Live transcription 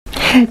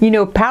You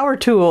know, power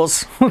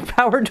tools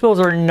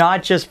are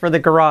not just for the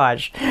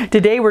garage.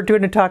 Today we're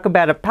going to talk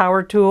about a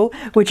power tool,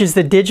 which is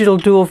the digital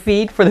dual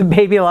feed for the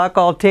Baby Lock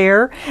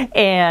Altair.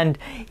 And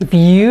if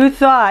you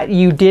thought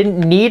you didn't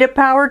need a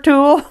power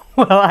tool,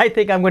 well, I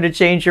think I'm going to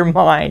change your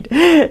mind.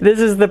 This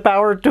is the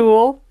power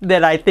tool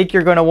that I think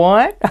you're going to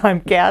want. I'm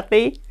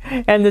Cathy,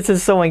 and this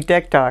is Sewing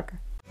Tech Talk.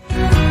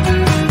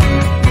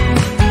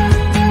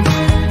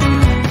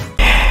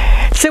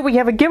 So we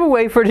have a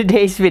giveaway for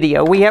today's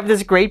video. We have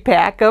this great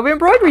pack of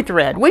embroidery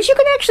thread, which you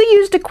can actually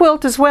use to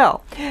quilt as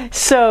well.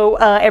 So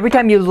every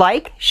time you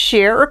like,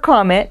 share, or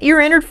comment, you're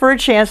entered for a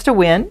chance to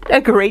win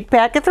a great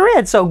pack of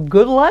thread. So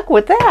good luck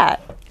with that.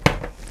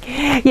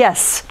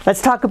 Yes,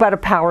 let's talk about a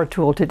power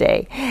tool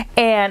today.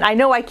 And I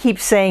know I keep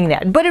saying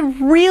that, but it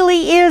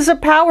really is a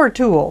power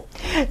tool.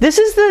 This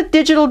is the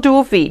digital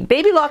dual feed.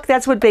 Baby Lock,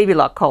 that's what Baby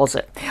Lock calls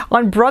it.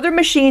 On Brother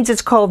machines,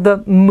 it's called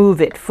the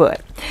Move It foot.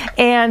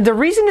 And the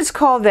reason it's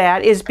called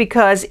that is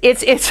because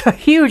it's a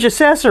huge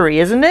accessory,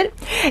 isn't it?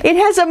 It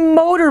has a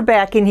motor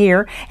back in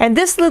here, and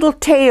this little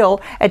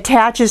tail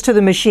attaches to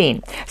the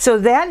machine. So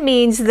that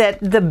means that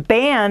the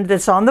band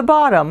that's on the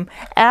bottom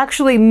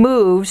actually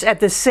moves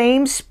at the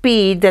same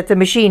speed that the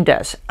machine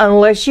does,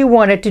 unless you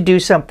want it to do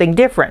something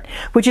different,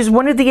 which is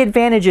one of the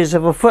advantages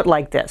of a foot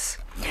like this.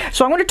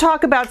 So I'm going to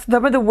talk about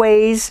some of the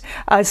ways,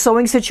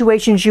 sewing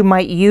situations you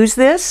might use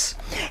this.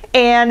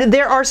 And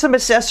there are some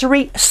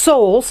accessory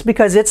soles,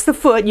 because it's the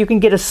foot. You can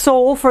get a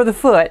sole for the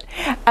foot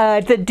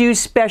that do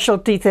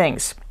specialty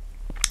things.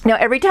 Now,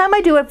 every time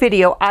I do a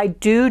video, I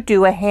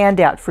do a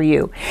handout for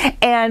you.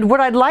 And what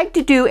I'd like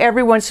to do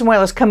every once in a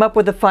while is come up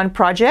with a fun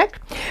project.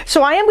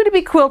 So I am going to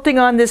be quilting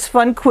on this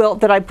fun quilt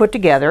that I put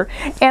together,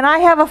 and I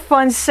have a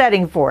fun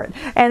setting for it.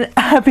 And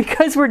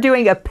because we're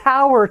doing a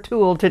power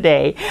tool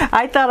today,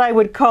 I thought I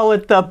would call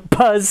it the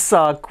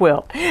buzzsaw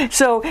quilt.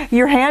 So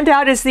your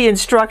handout is the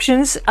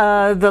instructions,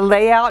 the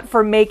layout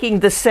for making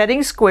the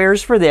setting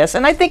squares for this.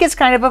 And I think it's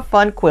kind of a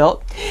fun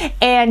quilt.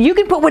 And you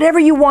can put whatever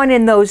you want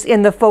in those,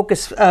 in the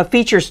focus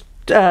features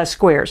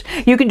squares.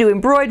 You can do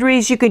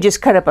embroideries, you can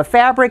just cut up a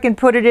fabric and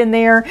put it in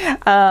there.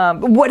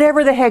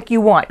 Whatever the heck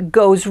you want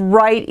goes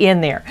right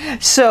in there.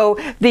 So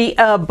the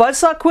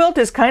buzzsaw quilt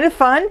is kind of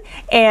fun,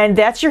 and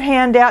that's your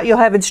handout. You'll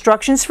have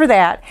instructions for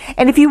that.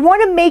 And if you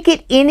want to make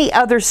it any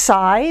other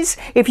size,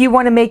 if you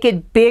want to make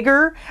it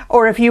bigger,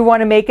 or if you want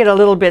to make it a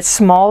little bit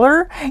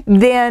smaller,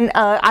 then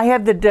I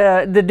have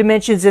the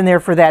dimensions in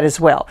there for that as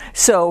well.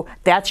 So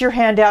that's your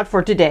handout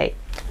for today.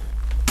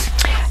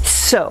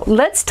 So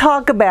let's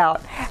talk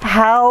about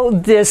how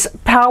this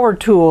power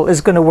tool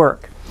is going to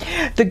work.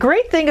 The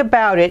great thing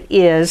about it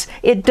is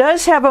it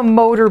does have a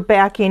motor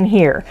back in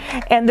here.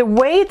 And the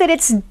way that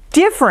it's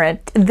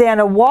different than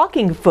a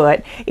walking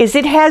foot is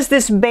it has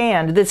this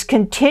band that's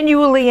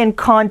continually in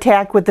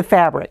contact with the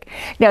fabric.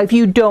 Now, if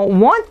you don't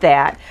want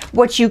that,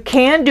 what you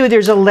can do,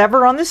 there's a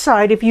lever on the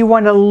side if you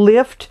want to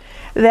lift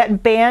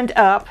that band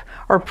up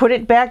or put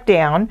it back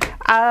down.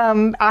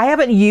 I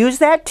haven't used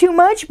that too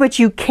much, but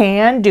you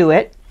can do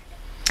it.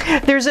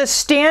 There's a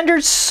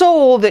standard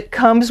sole that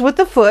comes with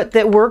the foot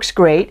that works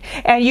great,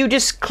 and you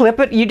just clip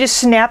it, you just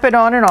snap it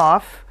on and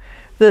off,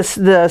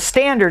 the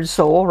standard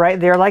sole right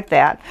there like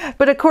that.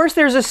 But of course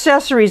there's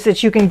accessories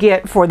that you can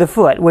get for the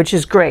foot, which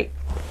is great.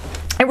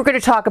 And we're going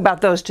to talk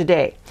about those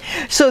today.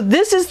 So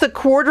this is the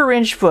 1/4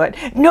 inch foot.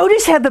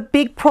 Notice how the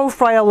big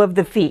profile of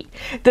the feet.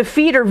 The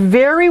feet are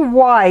very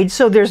wide,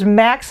 so there's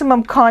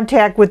maximum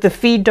contact with the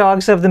feed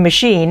dogs of the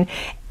machine.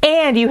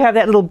 And you have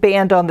that little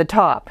band on the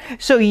top.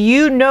 So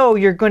you know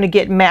you're going to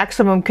get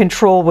maximum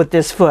control with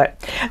this foot.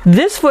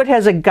 This foot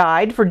has a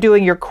guide for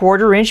doing your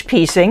 1/4 inch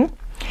piecing.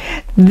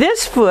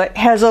 This foot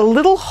has a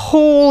little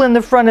hole in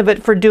the front of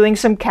it for doing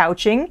some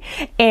couching.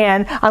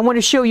 And I want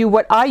to show you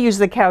what I use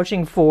the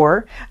couching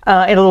for in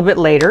a little bit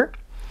later.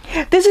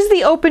 This is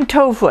the open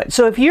toe foot.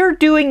 So if you're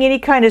doing any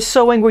kind of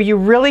sewing where you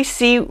really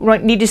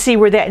need to see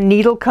where that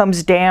needle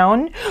comes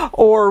down,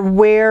 or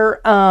where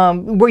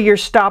you're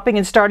stopping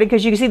and starting,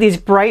 because you can see these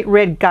bright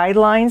red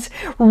guidelines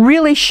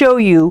really show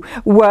you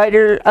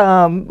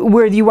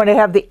where you want to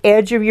have the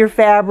edge of your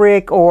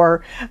fabric,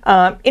 or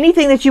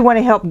anything that you want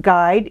to help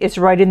guide. It's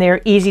right in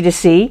there, easy to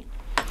see.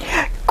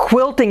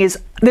 Quilting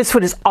this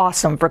foot is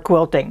awesome for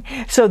quilting.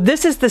 So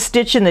this is the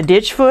stitch in the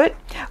ditch foot,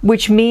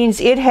 which means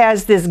it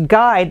has this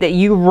guide that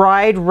you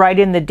ride right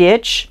in the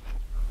ditch.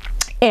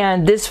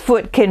 And this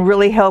foot can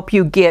really help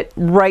you get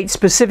right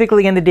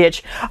specifically in the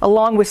ditch,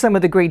 along with some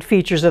of the great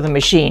features of the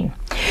machine.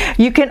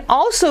 You can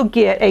also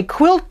get a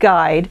quilt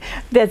guide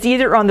that's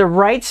either on the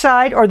right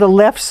side or the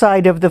left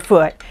side of the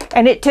foot.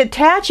 And it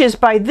attaches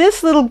by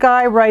this little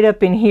guy right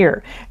up in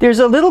here. There's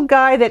a little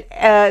guy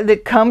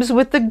that comes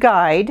with the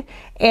guide,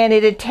 and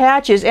it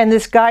attaches, and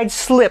this guide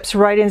slips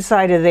right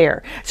inside of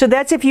there. So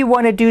that's if you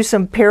want to do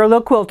some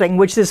parallel quilting,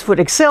 which this foot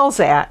excels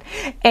at,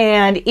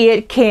 and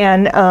it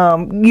can,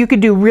 you can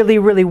do really,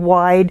 really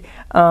wide,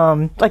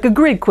 like a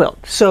grid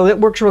quilt. So it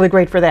works really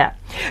great for that.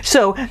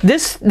 So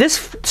this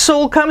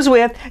sole comes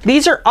with,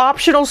 these are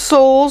optional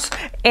soles,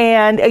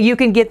 and you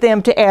can get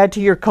them to add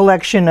to your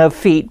collection of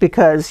feet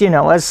because, you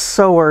know, as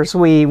sewers,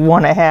 we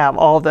want to have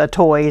all the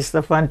toys,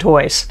 the fun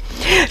toys.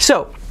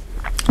 So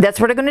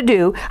that's what I'm going to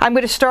do. I'm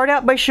going to start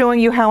out by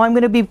showing you how I'm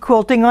going to be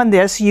quilting on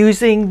this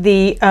using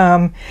the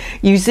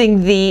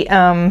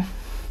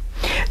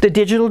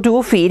digital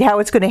dual feed, how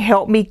it's going to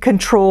help me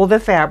control the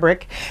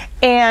fabric.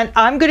 And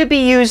I'm going to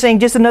be using,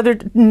 just another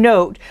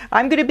note,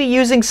 I'm going to be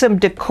using some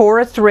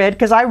Decora thread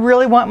because I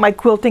really want my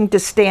quilting to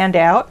stand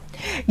out.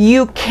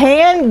 You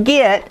can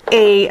get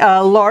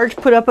a large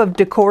put up of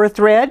Decora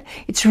thread.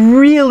 It's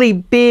really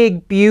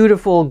big,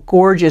 beautiful,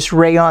 gorgeous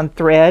rayon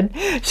thread.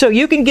 So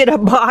you can get a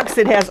box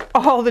that has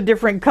all the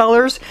different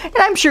colors, and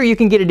I'm sure you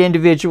can get it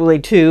individually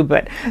too,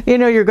 but you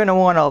know you're going to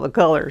want all the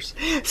colors.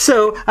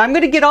 So I'm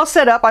going to get all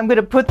set up. I'm going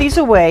to put these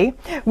away.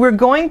 We're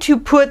going to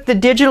put the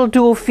digital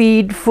dual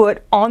feed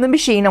foot on the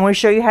machine. I'm going to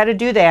show you how to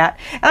do that,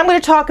 and I'm going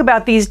to talk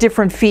about these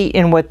different feet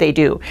and what they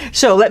do.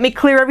 So let me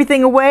clear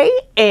everything away,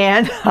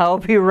 and I'll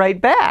be right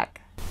back.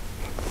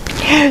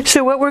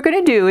 So what we're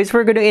going to do is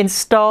we're going to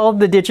install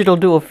the digital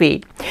dual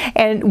feed.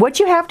 And what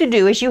you have to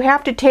do is you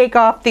have to take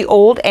off the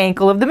old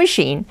ankle of the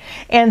machine,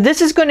 and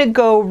this is going to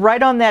go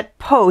right on that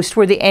post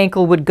where the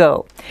ankle would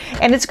go.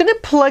 And it's going to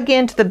plug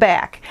into the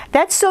back.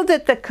 That's so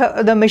that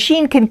the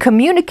machine can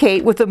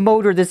communicate with the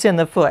motor that's in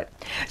the foot.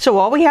 So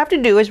all we have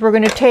to do is we're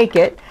going to take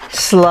it,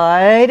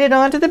 slide it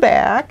onto the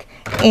back,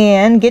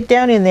 and get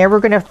down in there.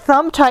 We're going to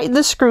thumb tighten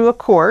the screw, of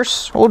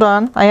course. Hold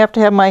on, I have to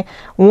have my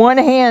one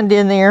hand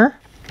in there.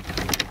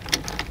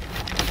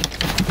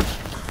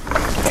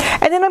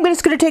 And then I'm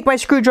just going to take my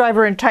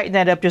screwdriver and tighten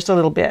that up just a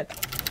little bit.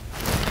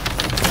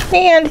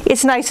 And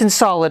it's nice and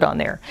solid on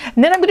there.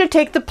 And then I'm going to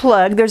take the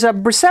plug. There's a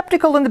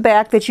receptacle in the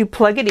back that you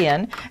plug it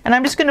in, and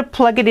I'm just going to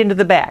plug it into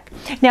the back.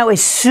 Now,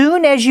 as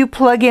soon as you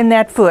plug in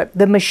that foot,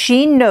 the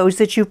machine knows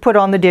that you've put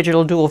on the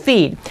digital dual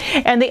feed.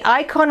 And the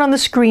icon on the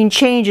screen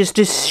changes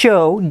to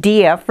show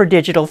DF for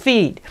digital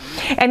feed.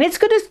 And it's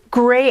going to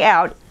gray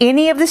out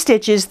any of the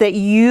stitches that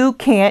you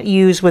can't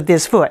use with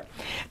this foot.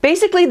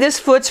 Basically, this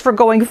foot's for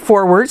going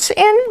forwards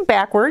and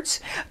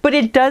backwards, but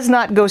it does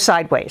not go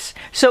sideways.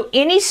 So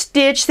any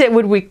stitch that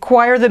would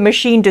require the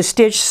machine to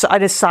stitch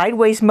at a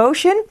sideways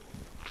motion,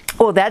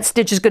 well, that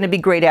stitch is going to be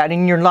grayed out,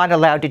 and you're not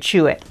allowed to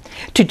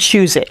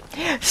choose it.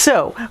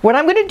 So what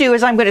I'm going to do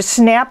is I'm going to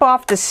snap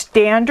off the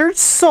standard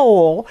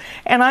sole,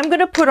 and I'm going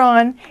to put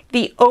on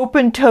the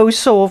open toe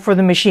sole for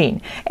the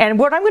machine. And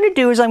what I'm going to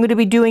do is I'm going to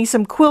be doing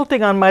some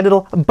quilting on my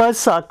little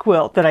buzzsaw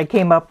quilt that I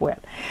came up with.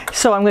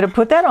 So I'm going to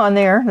put that on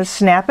there, let's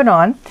snap it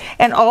on,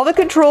 and all the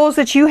controls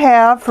that you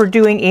have for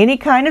doing any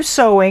kind of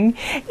sewing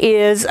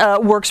is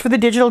works for the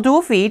digital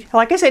dual feed.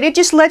 Like I said, it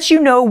just lets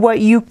you know what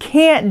you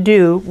can't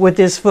do with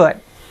this foot.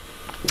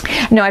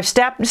 Now I've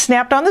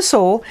snapped on the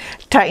sole,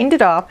 tightened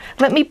it off.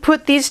 Let me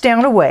put these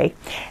down away.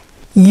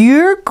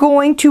 You're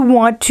going to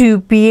want to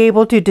be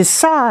able to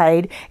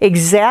decide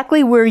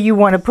exactly where you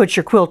want to put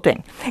your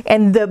quilting.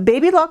 And the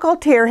Baby Lock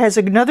Altair has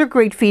another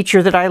great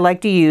feature that I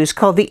like to use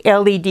called the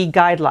LED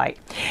guide light.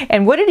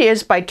 And what it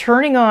is, by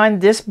turning on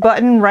this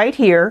button right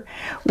here,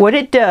 what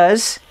it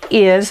does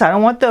is, I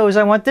don't want those,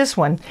 I want this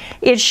one.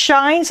 It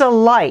shines a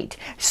light.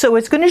 So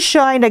it's going to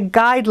shine a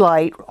guide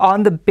light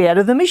on the bed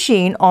of the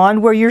machine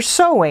on where you're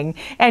sewing.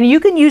 And you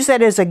can use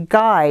that as a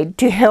guide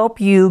to help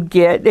you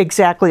get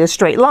exactly a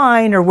straight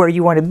line or where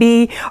you want to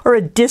be, or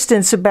a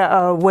distance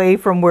away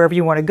from wherever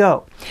you want to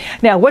go.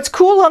 Now what's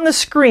cool on the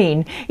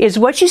screen is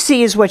what you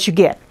see is what you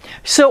get.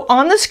 So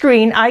on the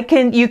screen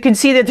you can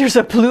see that there's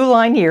a blue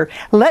line here.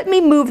 Let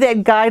me move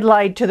that guide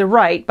light to the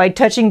right by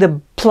touching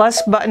the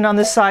plus button on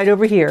the side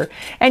over here,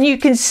 and you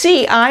can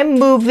see I'm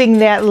moving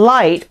that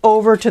light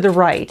over to the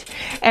right,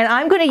 and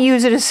I'm going to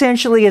use it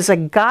essentially as a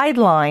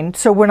guideline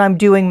so when I'm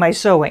doing my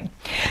sewing.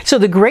 So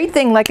the great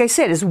thing, like I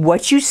said, is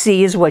what you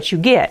see is what you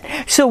get.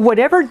 So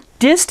whatever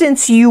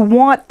distance you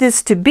want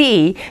this to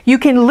be, you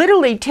can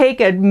literally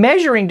take a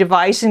measuring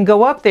device and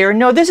go up there.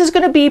 No, this is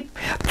going to be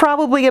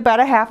probably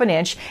about a ½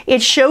 inch.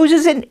 It shows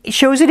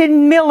it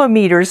in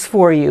millimeters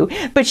for you,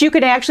 but you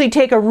can actually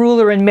take a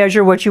ruler and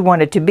measure what you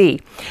want it to be.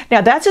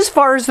 Now that's as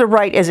far as the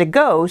right as it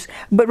goes,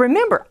 but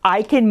remember,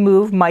 I can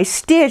move my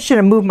stitch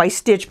and move my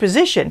stitch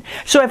position.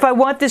 So if I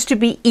want this to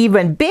be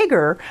even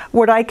bigger,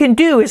 what I can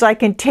do is I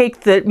can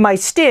take my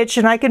stitch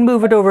and I can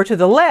move it over to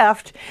the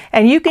left,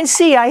 and you can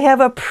see I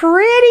have a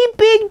pretty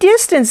big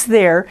distance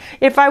there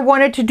if I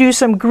wanted to do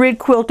some grid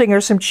quilting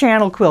or some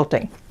channel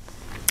quilting.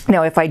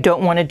 Now, if I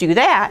don't want to do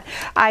that,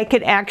 I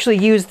can actually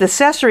use the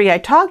accessory I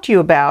talked to you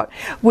about,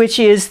 which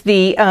is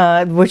the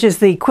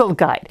quilt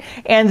guide.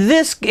 And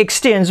this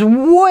extends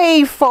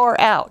way far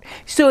out.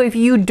 So if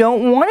you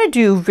don't want to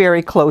do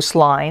very close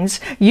lines,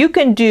 you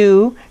can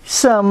do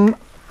some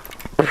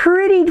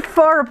pretty pretty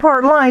far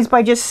apart lines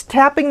by just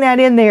tapping that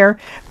in there,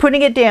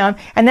 putting it down,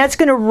 and that's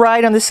going to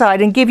ride on the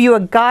side and give you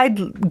a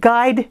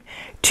guide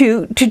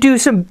to do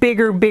some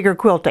bigger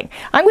quilting.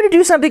 I'm going to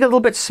do something a little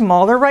bit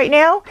smaller right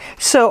now,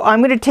 so I'm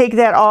going to take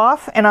that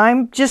off, and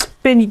I'm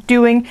just been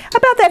doing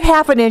about that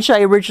 1/2 inch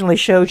I originally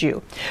showed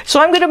you.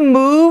 So I'm going to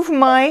move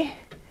my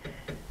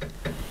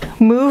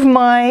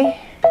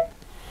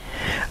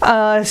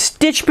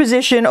stitch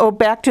position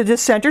back to the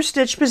center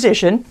stitch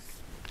position.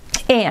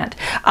 And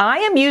I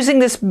am using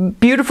this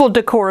beautiful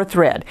Decora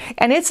thread,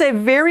 and it's a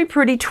very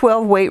pretty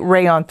 12 weight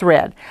rayon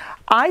thread.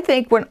 I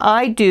think when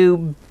I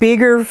do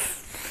bigger,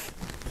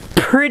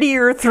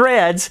 prettier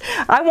threads,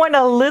 I want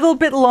a little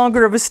bit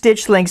longer of a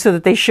stitch length so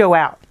that they show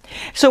out.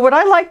 So what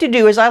I like to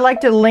do is I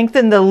like to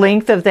lengthen the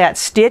length of that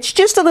stitch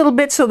just a little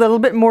bit so that a little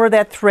bit more of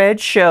that thread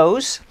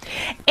shows.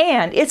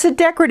 And it's a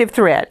decorative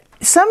thread.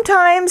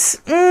 Sometimes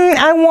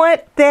I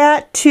want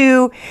that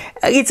to,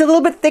 it's a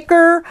little bit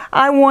thicker.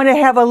 I want to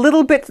have a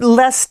little bit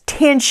less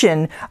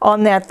tension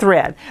on that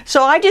thread.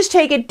 So I just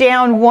take it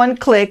down 1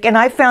 click, and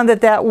I found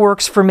that that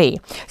works for me.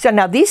 So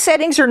now these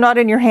settings are not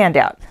in your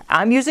handout.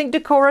 I'm using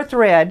Decora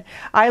thread.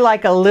 I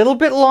like a little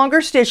bit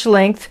longer stitch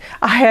length.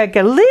 I like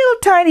a little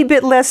tiny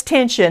bit less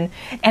tension,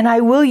 and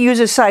I will use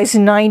a size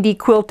 90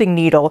 quilting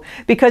needle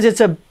because it's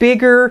a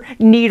bigger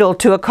needle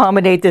to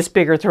accommodate this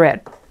bigger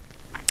thread.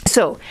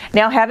 So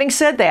now, having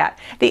said that,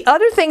 the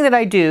other thing that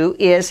I do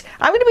is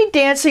I'm going to be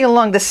dancing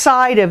along the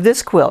side of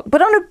this quilt,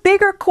 but on a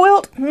bigger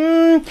quilt,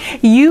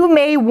 you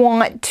may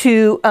want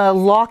to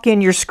lock in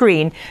your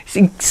screen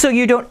so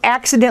you don't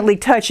accidentally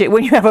touch it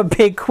when you have a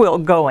big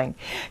quilt going.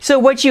 So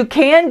what you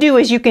can do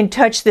is you can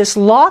touch this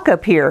lock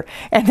up here,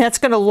 and that's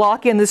going to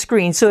lock in the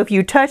screen. So if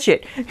you touch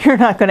it, you're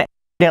not going to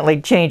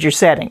accidentally change your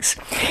settings.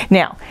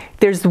 Now,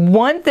 there's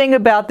one thing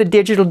about the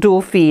digital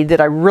dual feed that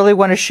I really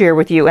want to share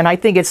with you, and I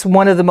think it's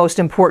one of the most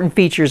important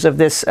features of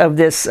this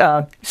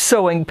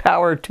sewing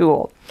power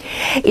tool.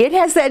 It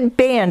has that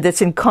band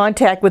that's in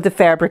contact with the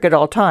fabric at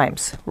all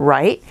times,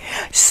 right?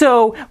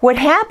 So what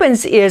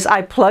happens is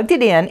I plugged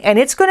it in, and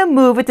it's going to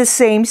move at the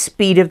same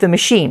speed of the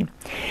machine.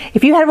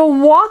 If you have a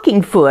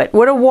walking foot,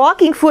 what a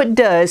walking foot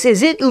does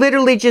is it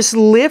literally just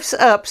lifts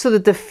up so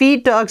that the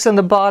feed dogs on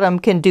the bottom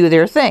can do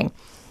their thing.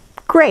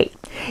 Great.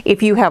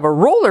 If you have a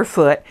roller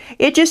foot,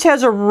 it just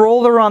has a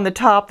roller on the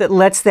top that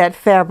lets that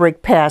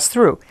fabric pass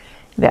through.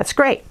 That's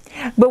great.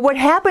 But what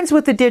happens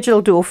with the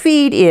digital dual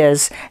feed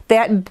is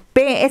that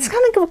band, it's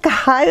kind of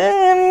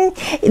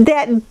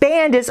that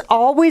band is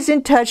always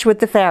in touch with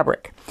the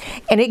fabric,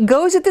 and it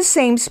goes at the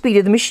same speed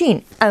of the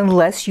machine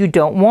unless you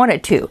don't want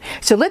it to.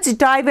 So let's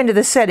dive into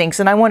the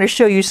settings, and I want to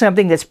show you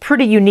something that's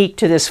pretty unique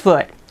to this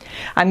foot.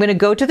 I'm going to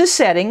go to the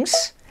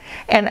settings,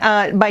 and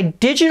my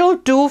digital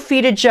dual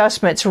feed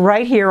adjustments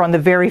right here on the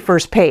very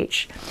first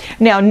page.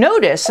 Now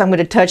notice, I'm going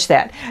to touch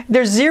that.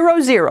 There's 0,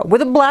 0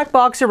 with a black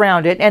box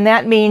around it, and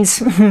that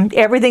means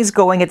everything's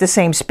going at the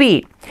same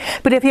speed.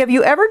 But have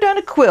you ever done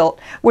a quilt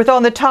with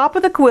on the top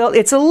of the quilt,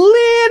 it's a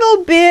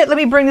little bit, let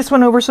me bring this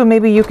one over so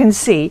maybe you can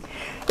see.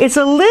 It's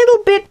a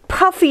little bit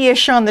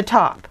puffy-ish on the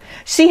top.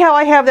 See how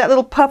I have that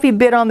little puffy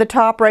bit on the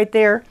top right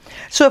there?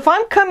 So if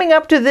I'm coming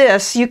up to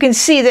this, you can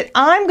see that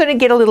I'm going to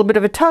get a little bit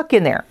of a tuck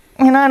in there.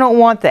 And I don't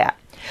want that.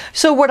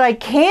 So what I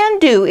can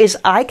do is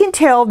I can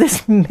tell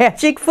this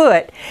magic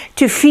foot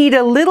to feed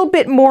a little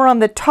bit more on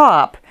the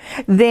top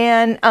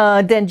than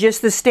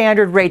just the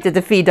standard rate that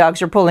the feed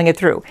dogs are pulling it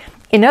through.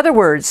 In other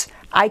words,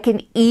 I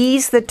can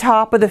ease the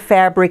top of the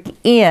fabric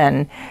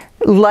in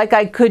like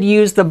I could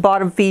use the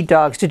bottom feed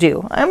dogs to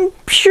do. I'm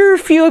sure a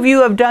few of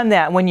you have done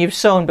that when you've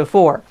sewn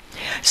before.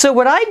 So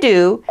what I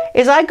do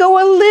is I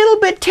go a little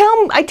bit,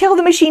 I tell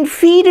the machine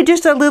feed it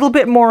just a little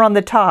bit more on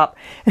the top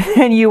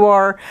than you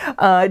are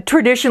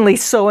traditionally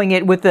sewing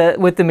it with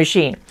the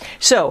machine.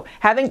 So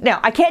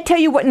now I can't tell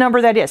you what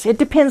number that is. It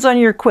depends on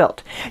your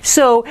quilt.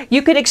 So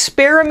you could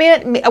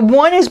experiment.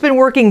 One has been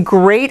working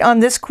great on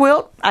this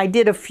quilt. I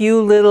did a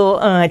few little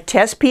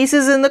test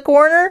pieces in the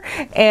corner,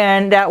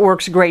 and that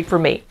works great for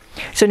me.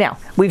 So now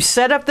we've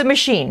set up the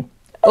machine.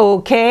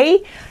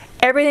 Okay,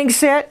 everything's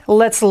set.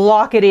 Let's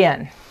lock it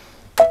in.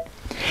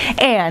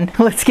 And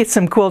let's get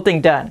some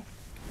quilting done.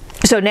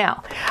 So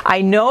now,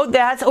 I know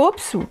that's,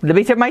 oops, let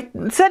me turn my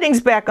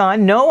settings back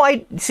on. No,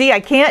 I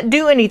can't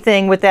do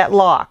anything with that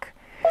lock.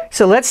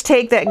 So let's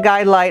take that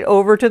guide light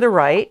over to the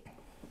right.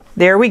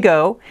 There we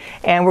go.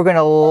 And we're going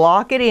to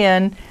lock it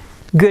in.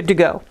 Good to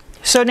go.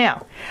 So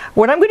now,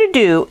 what I'm going to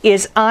do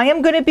is I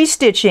am going to be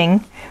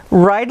stitching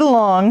right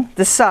along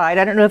the side.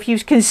 I don't know if you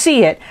can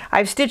see it.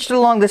 I've stitched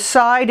along the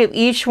side of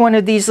each one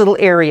of these little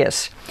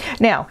areas.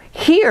 Now,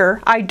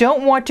 here, I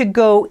don't want to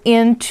go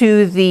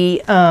into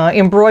the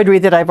embroidery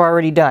that I've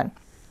already done.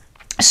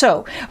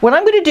 So what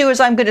I'm going to do is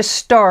I'm going to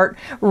start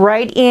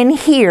right in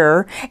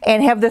here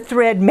and have the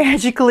thread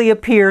magically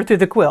appear through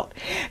the quilt.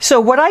 So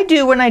what I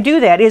do when I do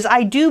that is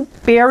I do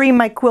bury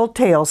my quilt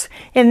tails,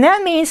 and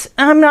that means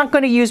I'm not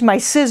going to use my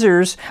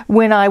scissors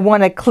when I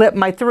want to clip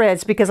my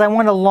threads because I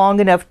want a long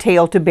enough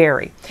tail to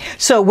bury.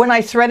 So when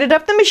I threaded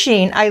up the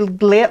machine, I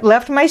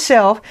left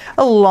myself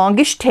a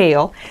longish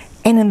tail.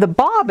 And in the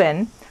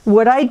bobbin,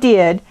 what I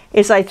did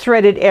is I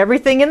threaded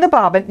everything in the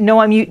bobbin.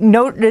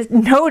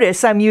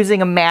 Notice I'm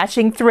using a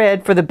matching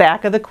thread for the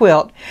back of the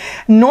quilt.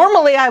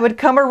 Normally I would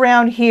come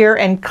around here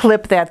and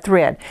clip that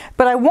thread,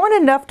 but I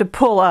want enough to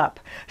pull up.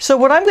 So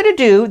what I'm going to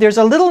do, there's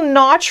a little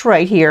notch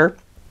right here,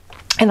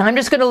 and I'm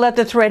just going to let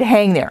the thread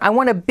hang there. I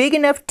want a big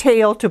enough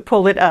tail to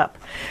pull it up.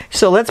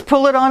 So let's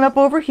pull it on up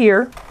over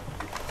here.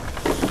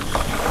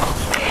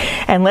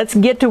 And let's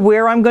get to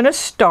where I'm going to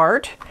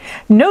start.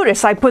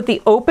 Notice I put the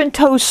open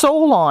toe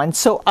sole on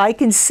so I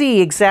can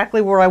see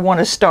exactly where I want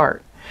to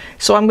start.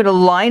 So I'm going to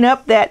line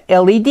up that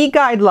LED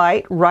guide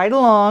light right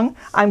along.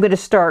 I'm going to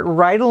start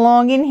right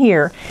along in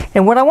here.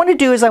 And what I want to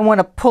do is I want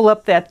to pull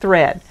up that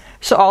thread.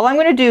 So all I'm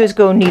going to do is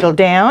go needle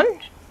down,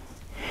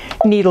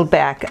 needle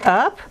back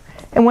up.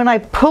 And when I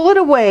pull it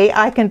away,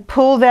 I can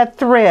pull that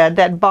thread,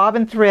 that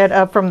bobbin thread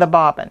up from the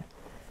bobbin.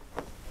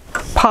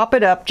 Pop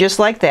it up just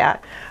like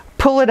that.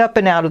 Pull it up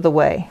and out of the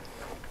way.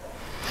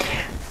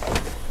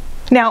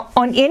 Now,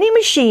 on any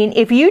machine,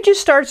 if you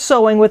just start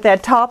sewing with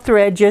that top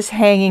thread just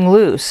hanging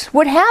loose,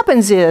 what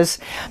happens is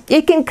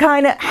it can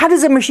how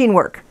does a machine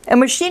work? A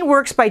machine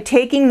works by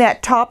taking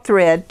that top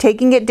thread,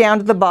 taking it down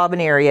to the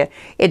bobbin area.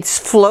 It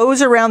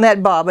flows around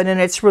that bobbin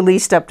and it's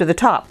released up to the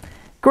top.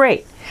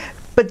 Great.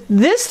 But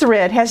this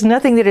thread has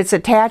nothing that it's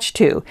attached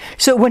to.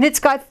 So when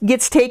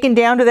gets taken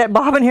down to that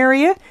bobbin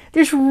area,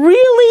 there's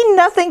really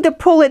nothing to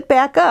pull it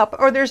back up,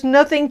 or there's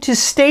nothing to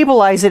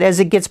stabilize it as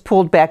it gets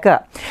pulled back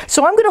up.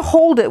 So I'm going to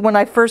hold it when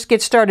I first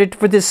get started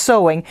for this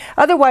sewing.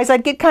 Otherwise,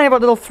 I'd get kind of a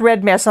little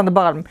thread mess on the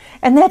bottom.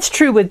 And that's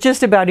true with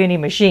just about any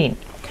machine.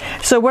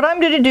 So what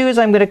I'm going to do is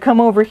I'm going to come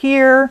over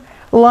here,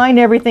 line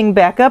everything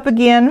back up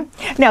again.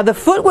 Now the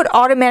foot would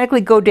automatically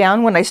go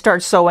down when I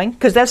start sewing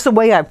because that's the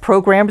way I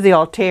programmed the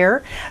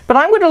Altair, but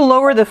I'm going to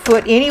lower the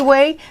foot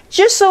anyway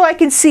just so I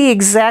can see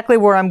exactly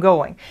where I'm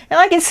going. And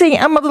I can see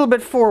I'm a little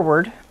bit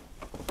forward.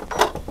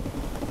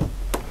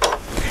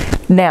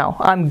 Now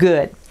I'm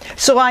good.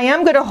 So I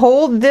am going to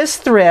hold this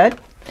thread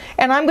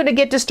and I'm going to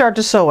get to start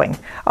the sewing.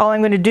 All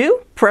I'm going to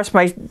do, press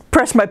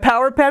my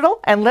power pedal,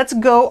 and let's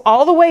go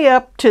all the way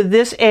up to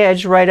this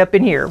edge right up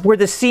in here where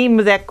the seam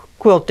of that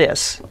quilt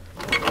is.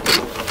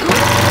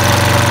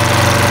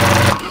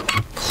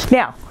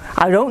 Now,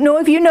 I don't know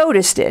if you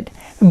noticed it,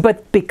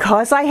 but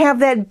because I have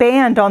that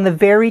band on the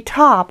very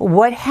top,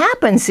 what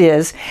happens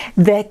is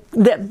that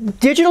the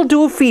digital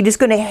dual feed is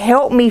going to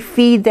help me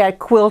feed that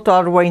quilt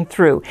all the way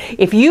through.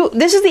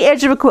 This is the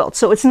edge of a quilt,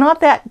 so it's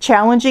not that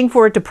challenging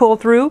for it to pull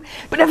through,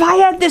 but if I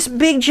had this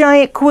big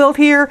giant quilt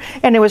here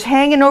and it was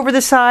hanging over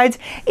the sides,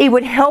 it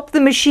would help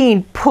the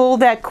machine pull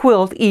that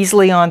quilt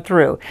easily on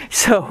through.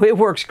 So it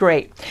works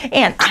great.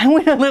 And I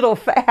went a little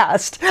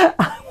fast.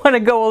 I want to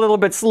go a little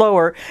bit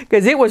slower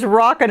because it was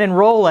rocking and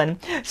rolling.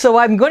 So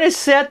I'm going to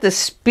set the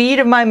speed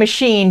of my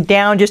machine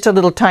down just a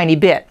little tiny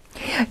bit.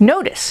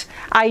 Notice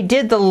I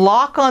did the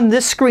lock on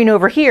this screen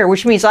over here,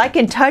 which means I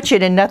can touch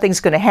it and nothing's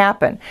going to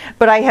happen.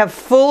 But I have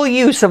full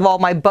use of all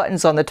my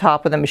buttons on the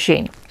top of the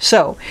machine.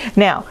 So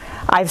now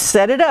I've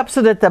set it up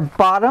so that the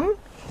bottom,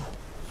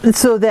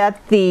 so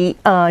that the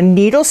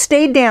needle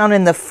stayed down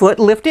and the foot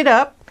lifted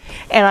up.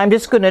 And I'm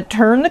just going to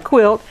turn the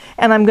quilt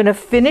and I'm going to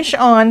finish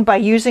on by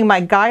using my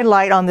guide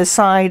light on the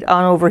side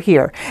on over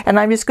here. And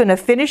I'm just going to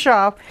finish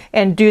off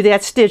and do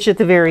that stitch at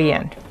the very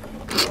end.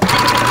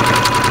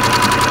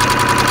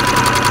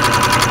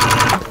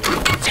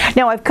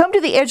 Now I've come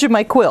to the edge of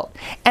my quilt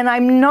and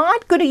I'm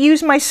not going to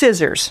use my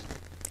scissors.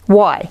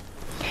 Why?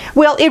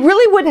 Well, it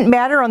really wouldn't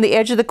matter on the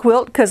edge of the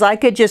quilt because I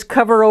could just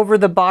cover over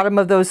the bottom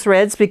of those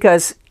threads,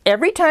 because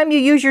every time you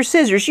use your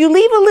scissors, you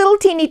leave a little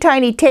teeny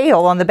tiny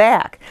tail on the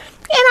back.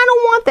 And I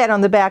don't want that on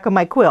the back of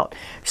my quilt.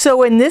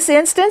 So in this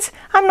instance,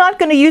 I'm not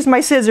going to use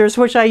my scissors,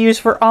 which I use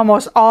for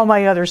almost all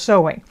my other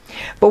sewing.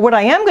 But what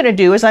I am going to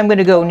do is I'm going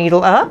to go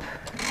needle up.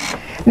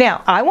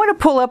 Now, I want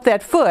to pull up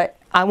that foot.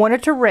 I want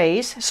it to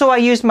raise. So I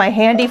use my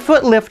handy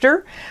foot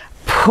lifter,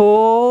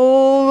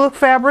 pull the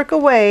fabric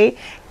away,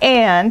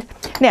 and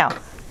now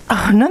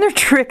another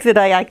trick that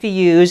I like to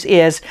use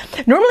is,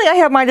 normally I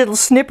have my little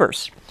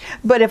snippers.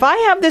 But if I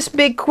have this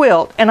big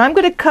quilt and I'm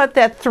going to cut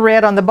that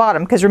thread on the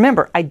bottom, because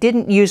remember, I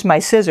didn't use my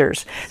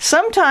scissors.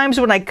 Sometimes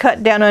when I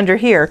cut down under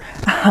here,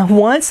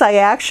 once I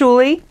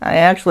actually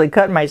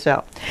cut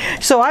myself.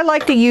 So I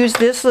like to use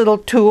this little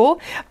tool.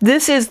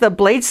 This is the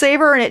blade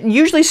saver, and it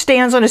usually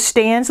stands on a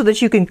stand so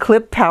that you can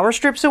clip power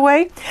strips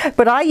away.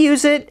 But I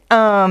use it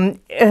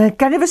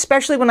kind of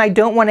especially when I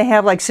don't want to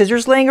have like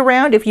scissors laying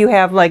around. If you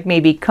have like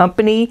maybe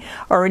company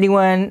or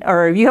anyone,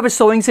 or if you have a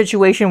sewing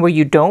situation where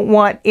you don't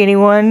want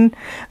anyone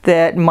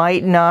that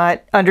might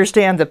not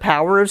understand the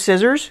power of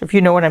scissors, if you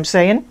know what I'm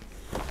saying.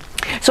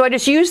 So I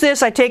just use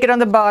this, I take it on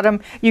the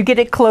bottom, you get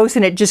it close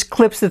and it just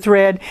clips the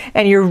thread,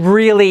 and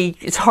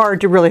it's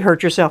hard to really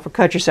hurt yourself or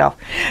cut yourself.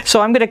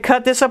 So I'm going to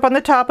cut this up on the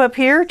top up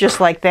here, just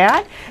like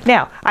that.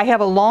 Now, I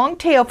have a long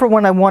tail for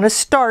when I want to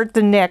start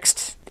the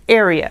next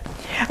area.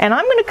 And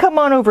I'm going to come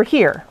on over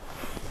here.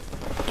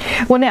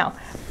 Well now,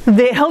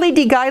 the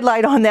LED guide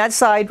light on that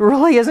side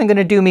really isn't going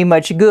to do me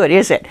much good,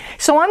 is it?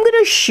 So I'm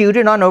going to shoot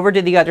it on over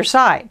to the other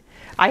side.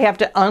 I have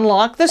to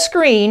unlock the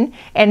screen,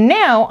 and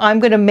now I'm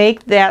going to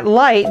make that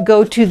light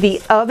go to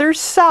the other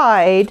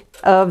side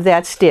of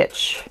that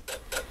stitch.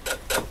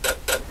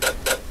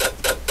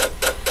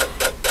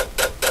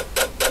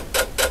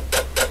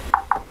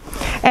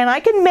 And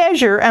I can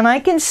measure and I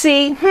can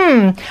see,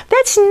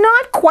 that's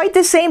not quite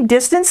the same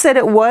distance that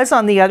it was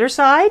on the other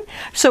side.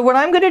 So what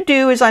I'm going to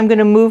do is I'm going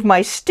to move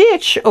my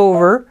stitch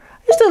over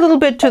just a little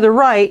bit to the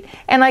right,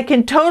 and I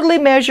can totally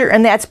measure,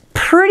 and that's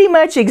pretty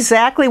much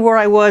exactly where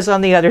I was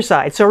on the other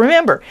side. So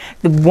remember,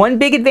 the one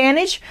big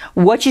advantage,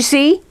 what you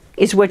see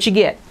is what you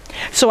get.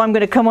 So I'm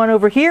going to come on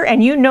over here,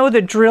 and you know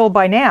the drill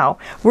by now.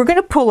 We're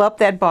going to pull up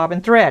that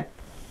bobbin thread.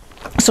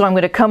 So I'm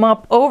going to come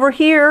up over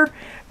here,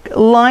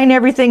 line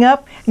everything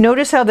up.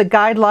 Notice how the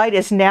guide light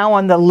is now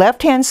on the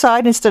left-hand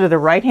side instead of the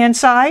right-hand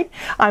side.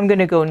 I'm going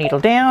to go needle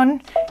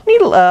down,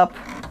 needle up,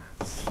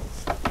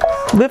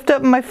 lift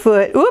up my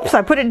foot. Oops,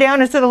 I put it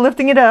down instead of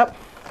lifting it up.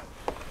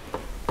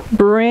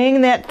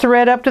 Bring that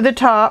thread up to the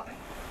top.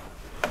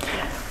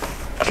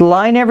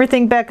 Line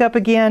everything back up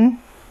again.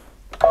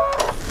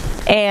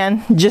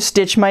 And just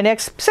stitch my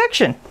next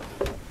section.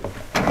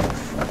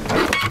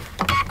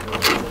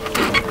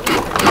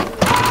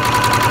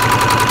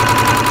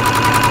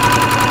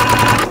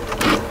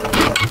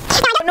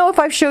 If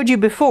I've showed you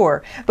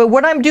before, but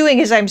what I'm doing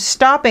is I'm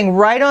stopping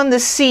right on the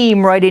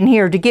seam right in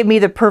here to give me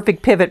the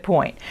perfect pivot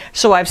point.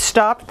 So I've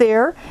stopped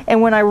there,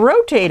 and when I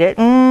rotate it,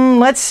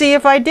 let's see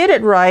if I did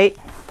it right.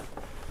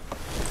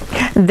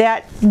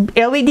 That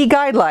LED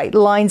guide light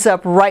lines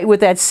up right with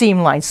that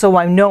seam line, so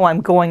I know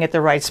I'm going at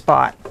the right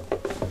spot.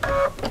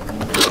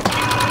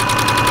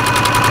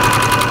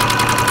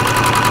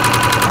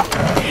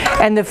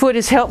 And the foot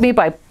has helped me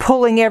by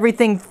pulling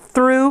everything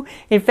through.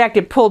 In fact,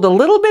 it pulled a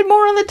little bit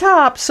more on the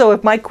top, so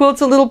if my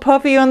quilt's a little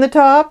puffy on the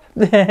top,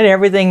 then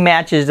everything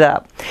matches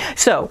up.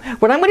 So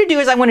what I'm going to do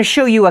is I'm going to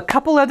show you a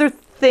couple other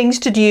things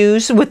to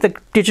use with the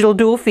digital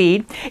dual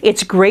feed.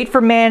 It's great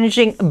for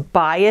managing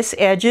bias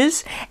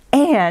edges,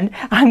 and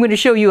I'm going to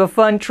show you a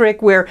fun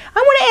trick where I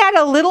want to add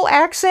a little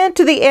accent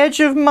to the edge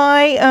of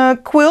my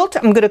quilt.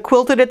 I'm going to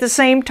quilt it at the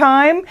same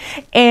time,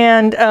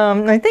 and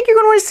I think you're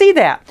going to want to see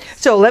that.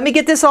 So let me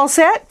get this all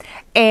set,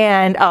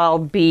 and I'll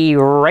be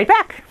right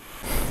back.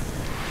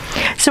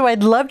 So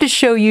I'd love to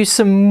show you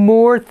some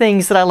more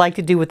things that I like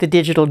to do with the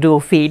digital dual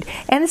feed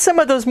and some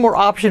of those more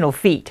optional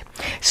feet.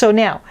 So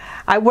now,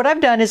 what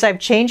I've done is I've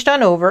changed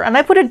on over and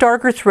I put a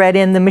darker thread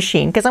in the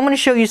machine because I'm going to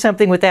show you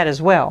something with that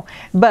as well.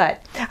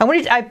 But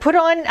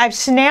I've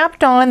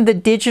snapped on the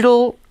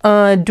digital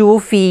dual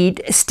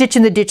feed stitch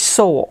in the ditch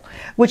sole,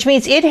 which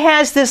means it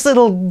has this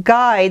little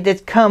guide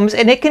that comes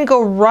and it can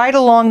go right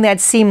along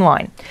that seam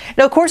line.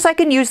 Now of course I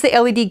can use the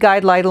LED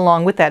guide light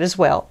along with that as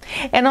well.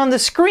 And on the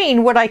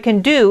screen what I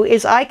can do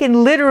is I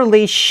can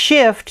literally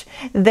shift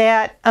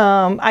that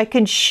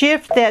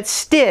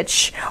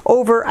stitch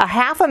over a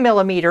 1/2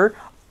 millimeter,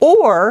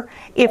 or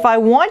if I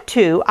want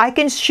to, I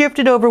can shift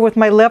it over with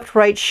my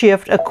left-right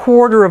shift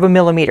 1/4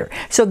 millimeter.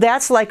 So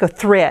that's like a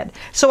thread.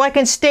 So I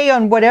can stay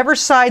on whatever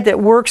side that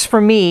works for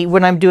me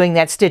when I'm doing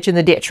that stitch in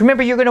the ditch.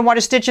 Remember, you're going to want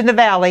to stitch in the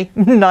valley,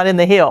 not in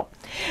the hill.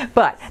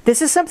 But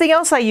this is something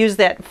else I use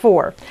that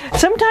for.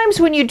 Sometimes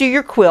when you do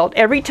your quilt,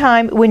 every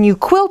time when you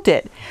quilt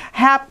it,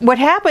 what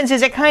happens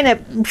is it kind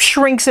of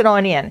shrinks it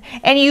on in.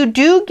 And you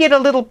do get a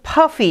little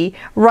puffy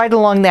right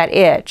along that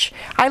edge.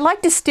 I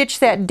like to stitch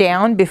that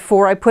down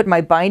before I put my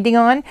binding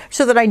on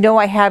so that I know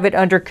I have it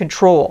under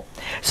control.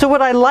 So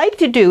what I like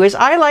to do is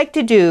I like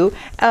to do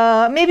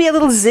maybe a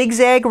little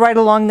zigzag right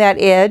along that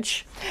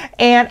edge.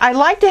 And I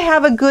like to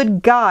have a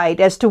good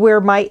guide as to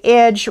where my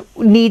edge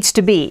needs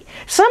to be.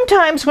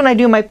 Sometimes when I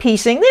do my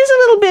piecing, there's a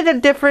little bit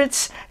of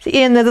difference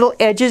in the little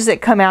edges that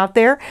come out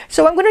there.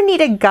 So I'm going to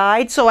need a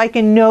guide so I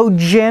can know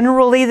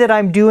generally that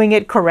I'm doing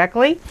it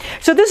correctly.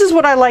 So this is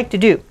what I like to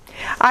do.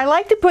 I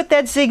like to put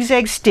that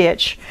zigzag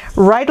stitch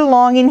right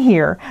along in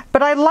here,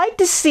 but I like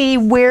to see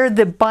where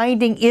the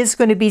binding is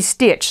going to be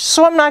stitched,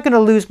 so I'm not going to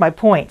lose my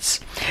points.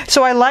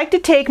 So I like to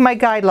take my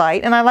guide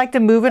light and I like to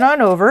move it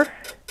on over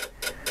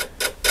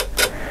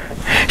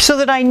so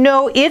that I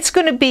know it's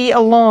going to be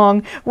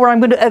along where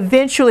I'm going to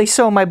eventually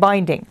sew my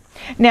binding.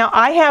 Now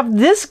I have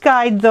this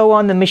guide though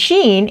on the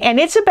machine, and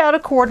it's about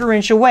 1/4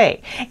 inch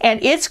away, and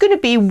it's going to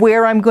be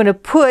where I'm going to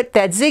put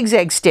that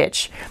zigzag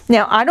stitch.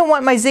 Now I don't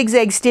want my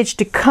zigzag stitch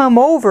to come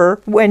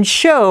over and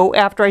show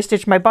after I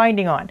stitch my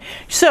binding on.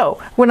 So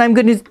what I'm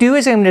going to do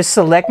is I'm going to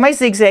select my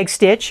zigzag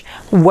stitch.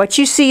 What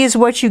you see is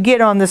what you get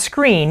on the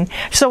screen,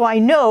 so I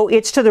know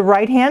it's to the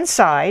right hand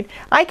side.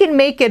 I can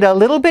make it a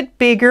little bit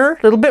bigger,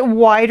 a little bit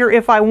wider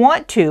if I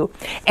want to,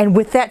 and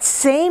with that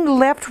same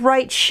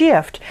left-right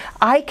shift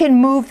I can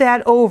move that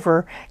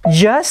over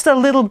just a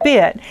little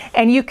bit,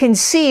 and you can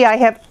see I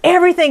have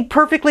everything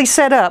perfectly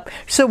set up,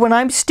 so when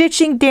I'm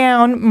stitching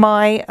down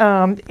my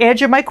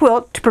edge of my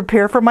quilt to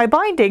prepare for my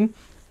binding,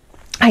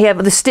 I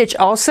have the stitch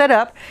all set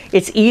up.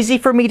 It's easy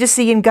for me to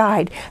see and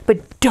guide,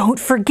 but don't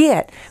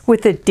forget,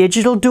 with the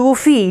digital dual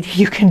feed,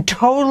 you can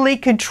totally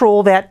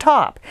control that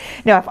top.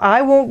 Now, if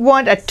I won't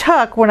want a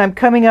tuck when I'm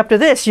coming up to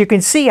this, you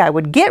can see I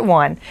would get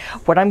one.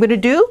 What I'm going to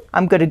do,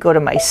 I'm going to go to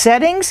my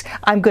settings,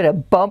 I'm going to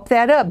bump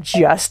that up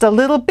just a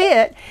little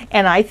bit,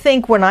 and I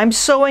think when I'm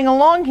sewing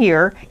along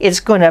here, it's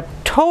going to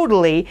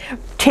totally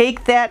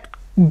take that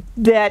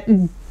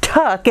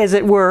tuck, as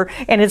it were,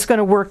 and it's going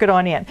to work it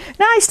on in.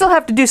 Now I still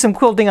have to do some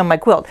quilting on my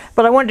quilt,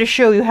 but I wanted to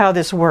show you how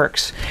this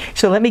works.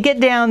 So let me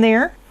get down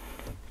there,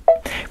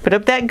 put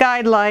up that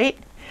guide light,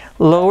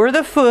 lower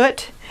the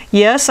foot.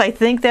 Yes, I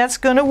think that's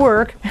going to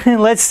work.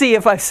 Let's see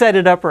if I set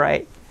it up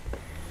right.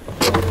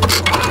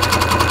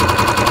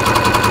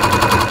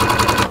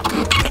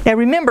 Now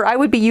remember, I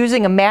would be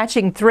using a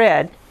matching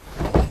thread.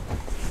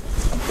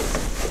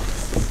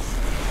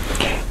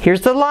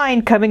 Here's the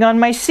line coming on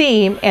my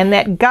seam, and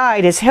that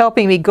guide is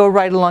helping me go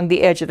right along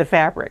the edge of the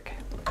fabric.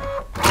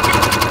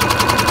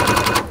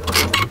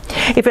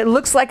 If it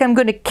looks like I'm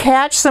going to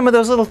catch some of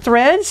those little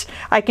threads,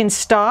 I can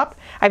stop.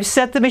 I've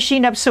set the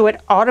machine up so it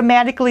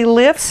automatically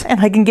lifts, and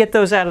I can get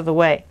those out of the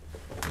way.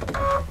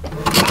 I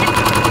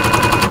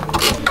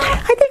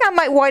think I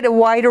might want a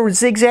wider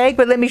zigzag,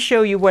 but let me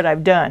show you what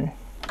I've done.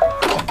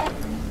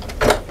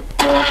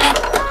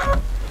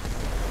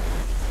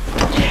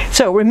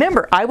 So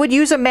remember, I would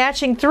use a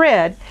matching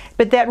thread,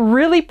 but that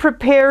really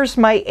prepares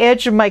my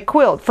edge of my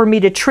quilt for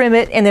me to trim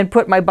it and then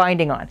put my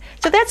binding on.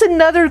 So that's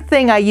another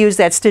thing I use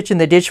that stitch in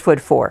the ditch foot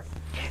for.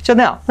 So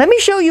now, let me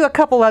show you a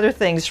couple other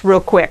things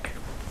real quick.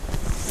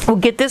 We'll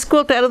get this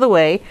quilt out of the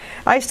way.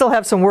 I still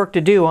have some work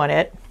to do on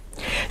it.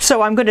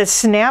 So I'm going to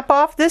snap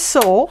off this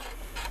sole.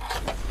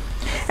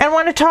 And I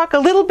want to talk a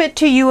little bit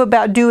to you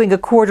about doing a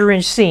 1/4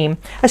 inch seam,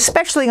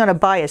 especially on a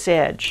bias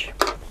edge.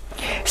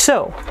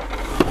 So,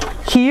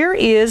 here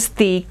is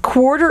the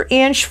 1/4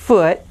 inch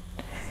foot.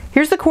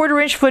 Here's the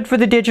 1/4 inch foot for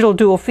the digital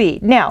dual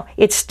feed. Now,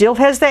 it still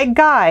has that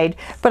guide,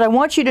 but I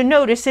want you to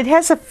notice it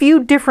has a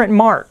few different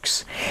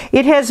marks.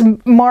 It has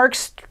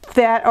marks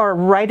that are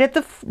right at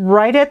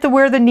the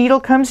where the needle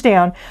comes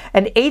down,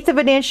 1/8 of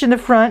an inch in the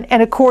front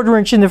and 1/4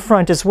 inch in the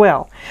front as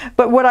well.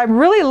 But what I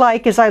really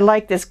like is I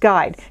like this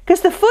guide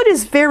because the foot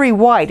is very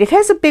wide. It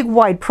has a big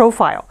wide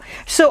profile.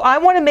 So I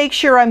want to make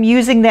sure I'm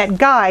using that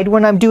guide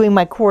when I'm doing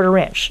my 1/4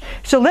 inch.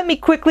 So let me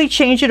quickly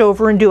change it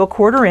over and do a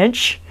 1/4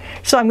 inch.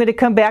 So I'm going to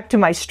come back to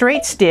my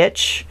straight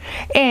stitch,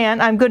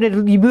 and I'm going to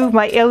move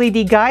my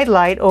LED guide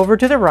light over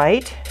to the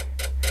right.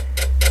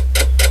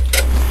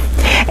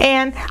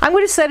 And I'm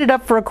going to set it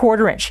up for a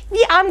 1/4 inch.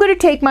 Yeah, I'm going to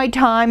take my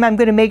time. I'm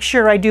going to make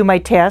sure I do my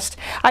test.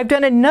 I've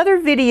done another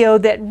video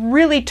that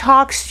really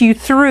talks you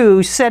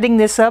through setting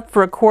this up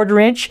for a 1/4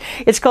 inch.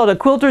 It's called A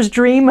Quilter's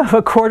Dream of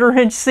a 1/4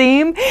 inch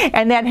Seam.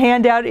 And that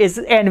handout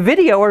and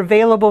video are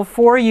available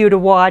for you to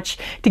watch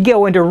to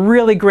go into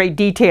really great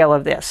detail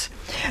of this.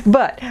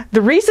 But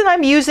the reason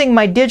I'm using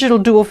my digital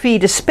dual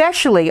feed,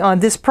 especially on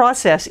this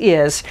process,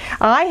 is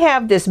I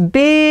have this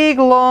big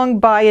long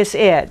bias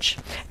edge.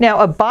 Now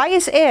a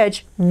bias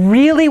edge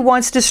really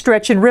wants to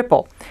stretch and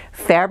ripple.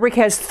 Fabric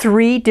has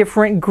 3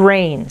 different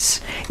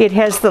grains. It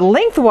has the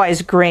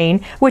lengthwise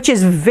grain, which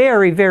is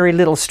very, very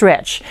little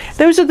stretch.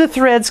 Those are the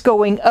threads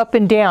going up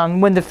and down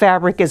when the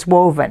fabric is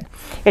woven.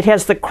 It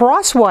has the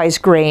crosswise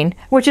grain,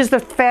 which is the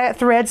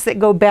threads that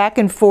go back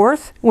and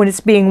forth when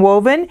it's being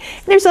woven.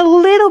 There's a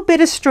little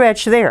bit of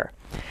stretch there.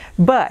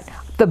 But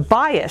the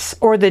bias,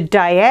 or the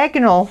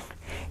diagonal,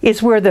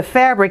 is where the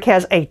fabric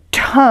has a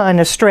ton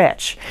of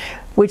stretch,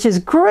 which is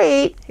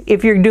great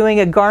if you're doing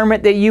a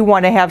garment that you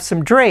want to have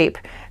some drape,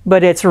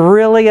 but it's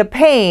really a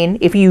pain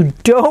if you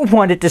don't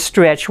want it to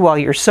stretch while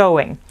you're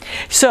sewing.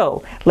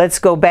 So let's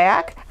go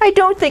back. I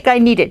don't think I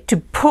need it to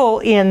pull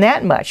in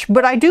that much,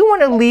 but I do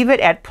want to leave it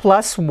at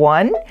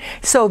 +1.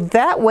 So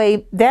that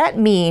way, that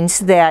means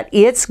that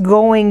it's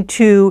going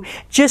to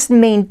just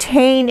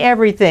maintain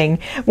everything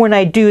when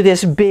I do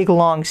this big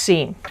long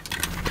seam.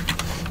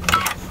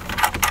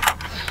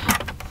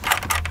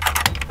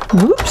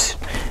 Whoops.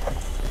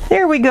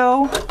 There we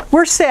go.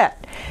 We're set.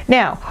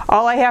 Now,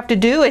 all I have to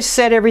do is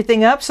set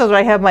everything up so that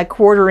I have my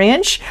 1/4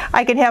 inch.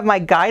 I can have my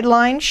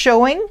guideline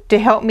showing to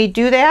help me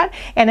do that.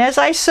 And as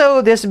I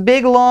sew this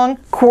big long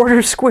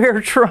 1/4 square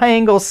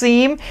triangle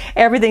seam,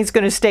 everything's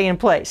going to stay in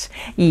place.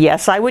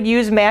 Yes, I would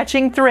use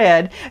matching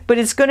thread, but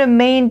it's going to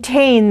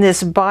maintain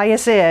this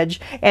bias edge,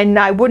 and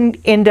I wouldn't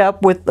end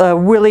up with a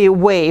really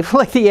wave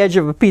like the edge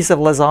of a piece of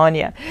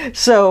lasagna.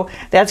 So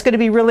that's going to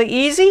be really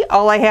easy.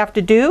 All I have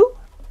to do,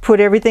 put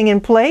everything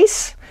in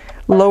place,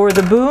 lower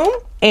the boom,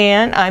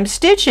 and I'm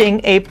stitching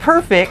a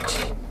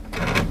perfect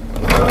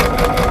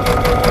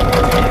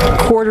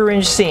 1/4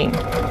 inch seam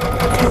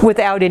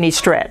without any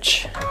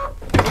stretch.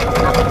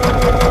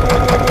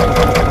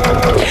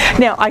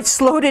 Now, I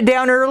slowed it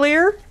down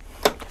earlier.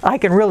 I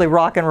can really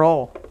rock and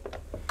roll.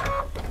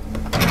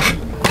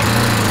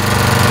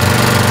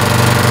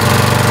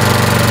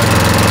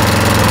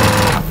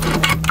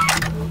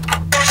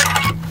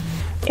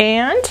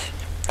 And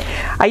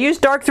I use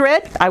dark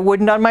thread. I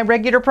wouldn't on my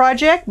regular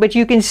project, but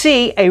you can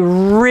see a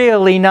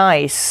really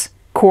nice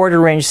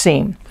 1/4 inch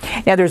seam.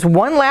 Now there's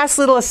one last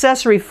little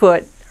accessory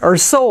foot or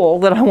sole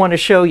that I want to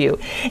show you,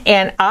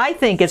 and I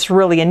think it's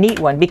really a neat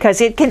one because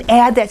it can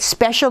add that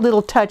special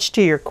little touch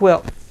to your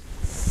quilt.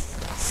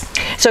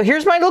 So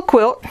here's my little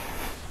quilt,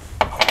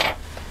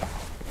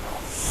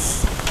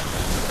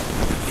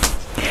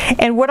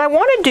 and what I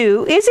want to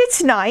do is,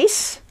 it's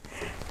nice,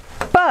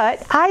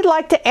 but I'd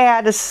like to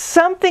add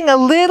something a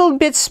little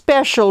bit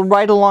special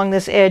right along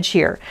this edge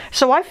here.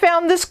 So I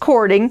found this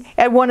cording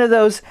at one of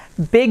those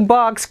big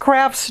box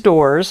craft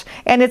stores,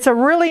 and it's a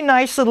really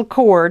nice little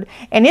cord,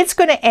 and it's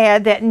going to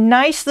add that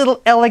nice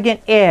little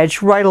elegant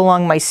edge right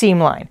along my seam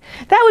line.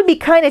 That would be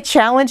kind of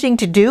challenging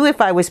to do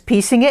if I was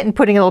piecing it and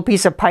putting a little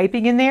piece of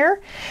piping in there,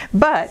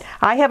 but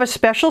I have a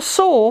special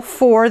sole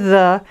for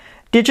the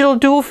digital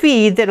dual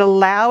feed that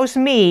allows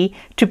me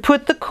to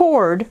put the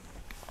cord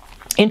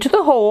into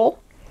the hole.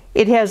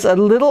 It has a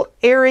little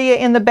area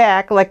in the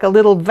back, like a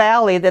little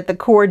valley that the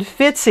cord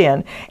fits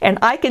in, and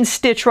I can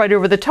stitch right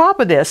over the top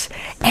of this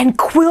and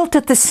quilt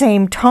at the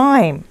same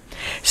time.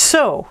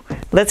 So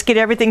let's get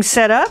everything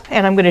set up,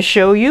 and I'm going to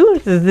show you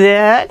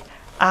that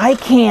I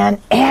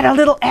can add a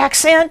little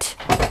accent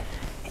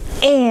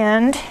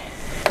and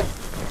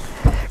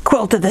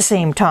quilt at the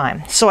same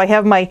time. So I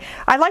have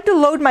I like to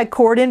load my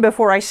cord in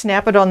before I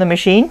snap it on the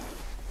machine.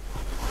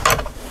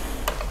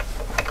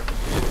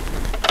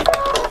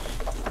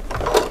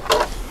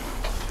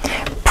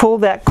 Pull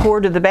that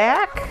cord to the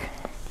back.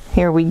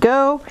 Here we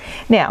go.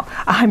 Now,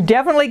 I'm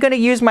definitely going to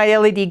use my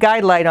LED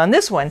guide light on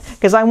this one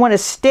because I want to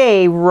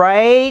stay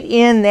right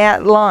in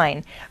that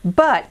line.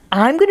 But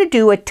I'm going to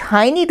do a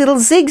tiny little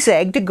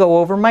zigzag to go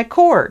over my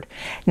cord.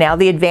 Now,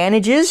 the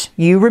advantage is,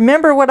 you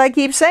remember what I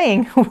keep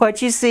saying,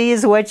 what you see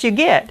is what you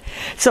get.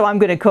 So I'm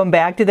going to come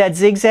back to that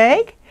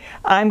zigzag.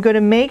 I'm going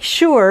to make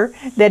sure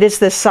that it's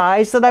the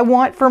size that I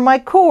want for my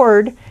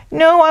cord.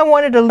 No, I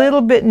want it a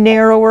little bit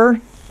narrower.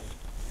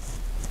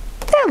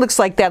 That looks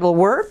like that'll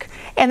work.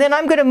 And then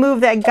I'm going to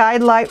move that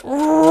guide light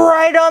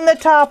right on the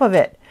top of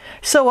it.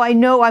 So I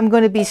know I'm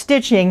going to be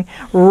stitching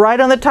right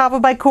on the top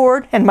of my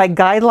cord, and my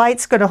guide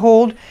light's going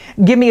to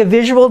give me a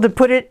visual to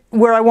put it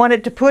where I want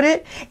it to put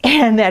it,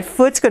 and that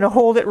foot's going to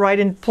hold it right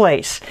in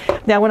place.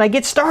 Now when I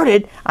get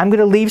started, I'm going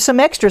to leave some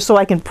extra so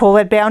I can pull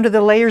it down to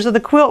the layers of the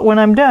quilt when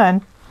I'm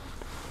done.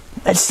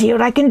 Let's see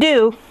what I can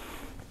do.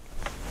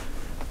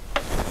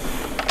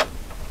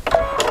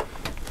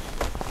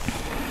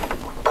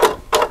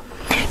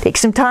 Take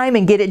some time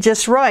and get it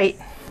just right.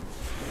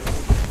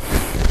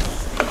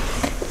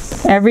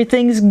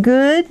 Everything's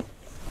good.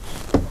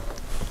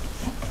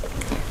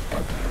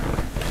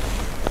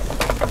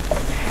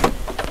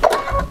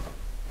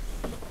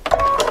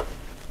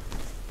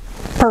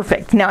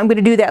 Perfect. Now I'm going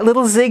to do that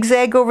little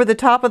zigzag over the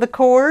top of the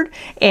cord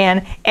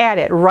and add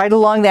it right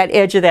along that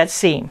edge of that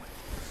seam.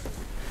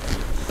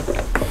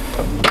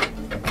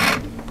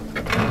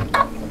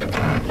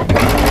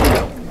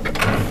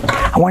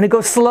 I want to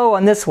go slow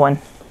on this one.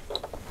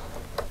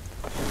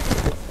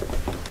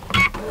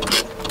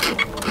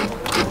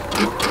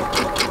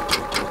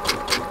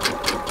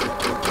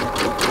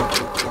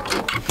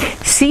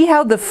 See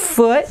how the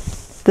foot,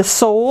 the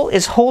sole,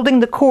 is holding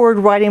the cord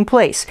right in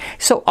place.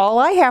 So all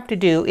I have to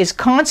do is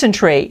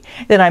concentrate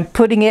that I'm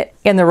putting it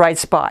in the right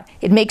spot.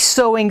 It makes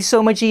sewing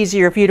so much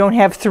easier if you don't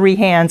have 3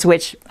 hands,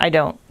 which I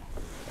don't.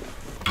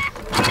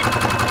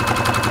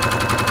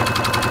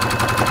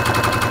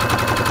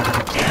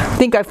 I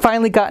think I've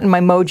finally gotten my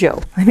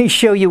mojo. Let me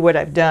show you what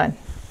I've done.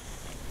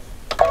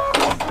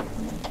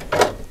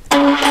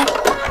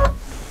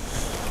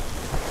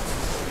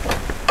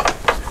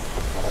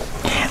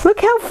 Look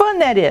how fun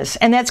that is,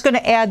 and that's going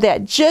to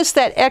add just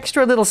that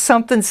extra little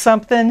something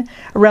something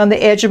around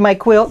the edge of my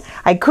quilt.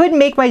 I could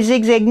make my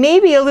zigzag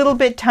maybe a little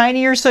bit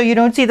tinier so you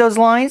don't see those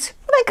lines,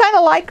 but I kind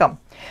of like them.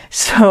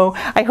 So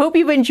I hope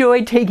you've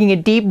enjoyed taking a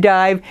deep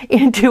dive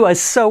into a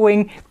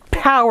sewing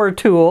power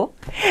tool.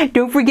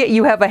 Don't forget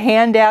you have a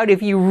handout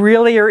if you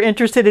really are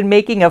interested in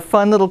making a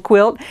fun little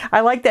quilt.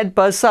 I like that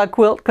buzzsaw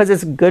quilt because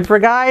it's good for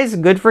guys,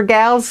 good for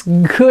gals,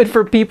 good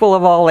for people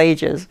of all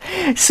ages.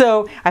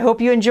 So I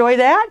hope you enjoy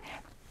that.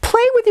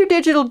 Play with your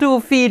digital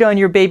dual feed on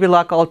your Baby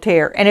Lock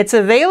Altair, and it's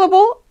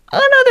available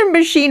on other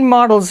machine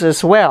models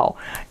as well.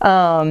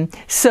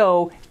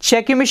 So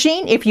check your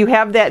machine. If you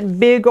have that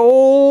big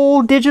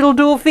old digital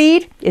dual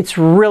feed, it's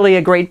really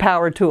a great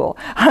power tool.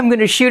 I'm going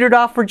to shoot it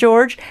off for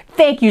George.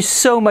 Thank you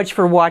so much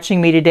for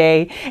watching me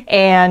today,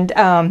 and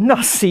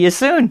I'll see you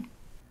soon.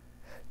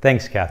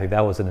 Thanks, Kathy.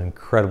 That was an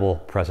incredible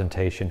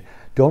presentation.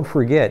 Don't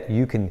forget,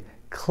 you can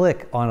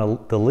click on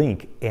the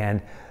link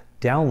and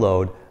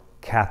download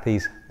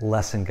Kathy's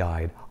lesson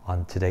guide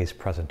on today's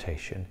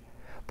presentation.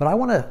 But I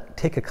want to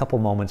take a couple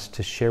moments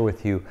to share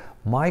with you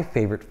my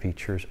favorite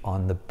features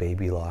on the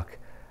Baby Lock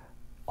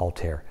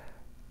Altair.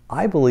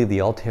 I believe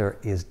the Altair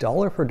is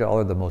dollar for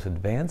dollar the most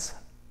advanced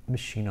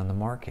machine on the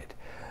market.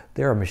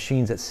 There are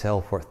machines that sell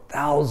for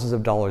thousands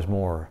of dollars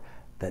more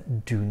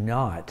that do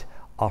not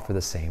offer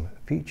the same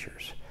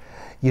features.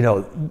 You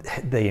know,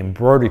 the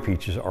embroidery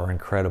features are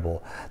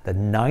incredible. The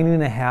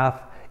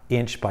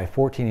 9.5-inch by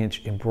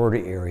 14-inch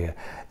embroidery area,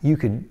 you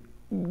can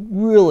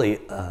really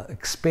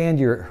expand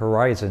your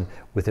horizon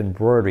with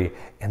embroidery,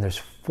 and there's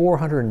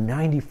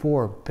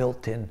 494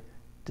 built-in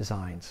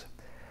designs.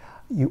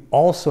 You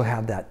also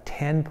have that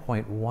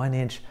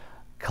 10.1-inch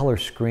color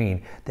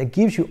screen that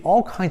gives you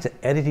all kinds of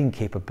editing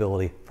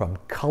capability, from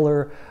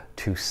color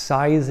to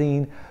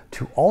sizing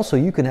to also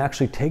you can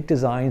actually take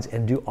designs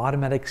and do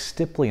automatic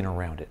stippling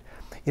around it.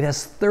 It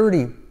has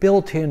 30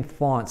 built-in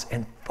fonts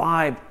and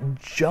 5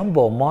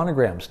 jumbo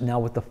monograms. Now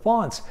with the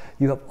fonts,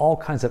 you have all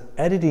kinds of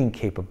editing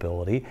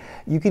capability.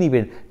 You can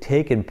even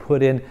take and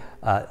put in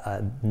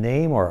a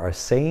name or a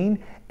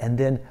saying and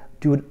then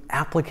do an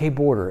applique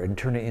border and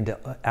turn it into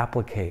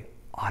applique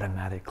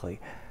automatically.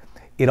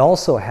 It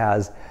also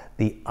has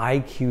the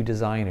IQ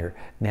Designer.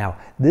 Now,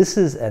 this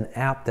is an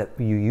app that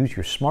you use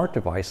your smart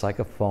device like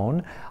a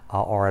phone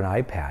or an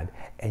iPad,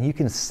 and you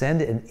can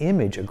send an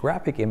image, a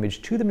graphic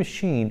image, to the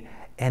machine,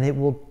 and it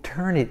will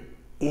turn it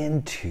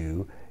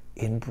into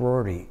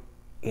embroidery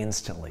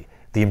instantly.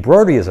 The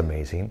embroidery is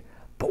amazing,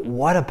 but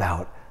what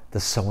about the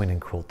sewing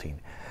and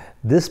quilting?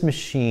 This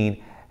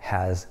machine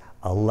has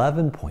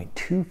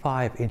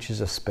 11.25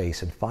 inches of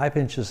space and 5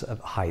 inches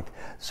of height,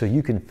 so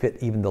you can fit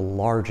even the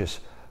largest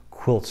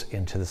quilts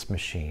into this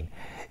machine.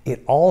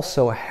 It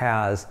also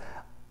has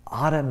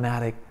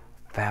automatic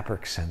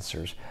fabric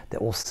sensors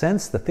that will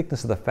sense the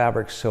thickness of the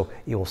fabric, so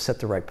it will set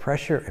the right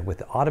pressure, and with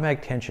the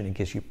automatic tension it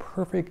gives you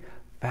perfect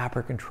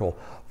fabric control,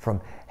 from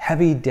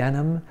heavy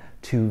denim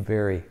to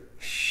very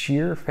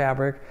sheer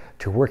fabric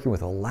to working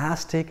with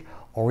elastic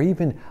or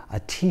even a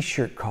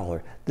t-shirt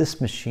collar. This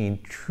machine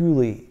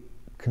truly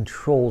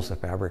controls the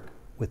fabric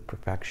with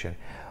perfection.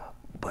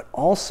 But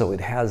also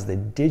it has the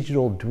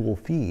digital dual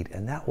feed,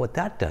 and what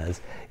that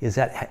does is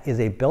that is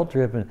a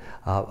belt-driven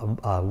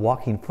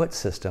walking foot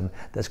system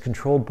that's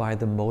controlled by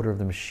the motor of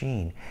the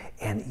machine,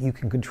 and you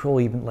can control,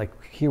 even like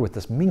here with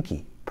this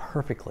Minky,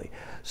 perfectly.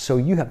 So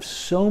you have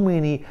so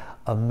many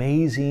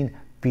amazing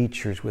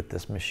features with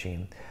this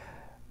machine.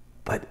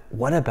 But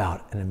what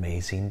about an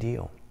amazing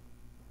deal?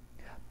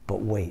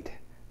 But wait,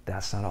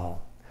 that's not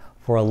all.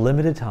 For a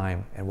limited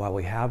time, and while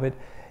we have it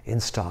in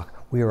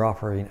stock, we are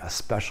offering a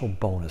special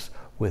bonus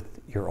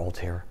with your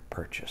Altair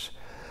purchase.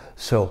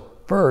 So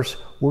first,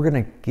 we're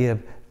going to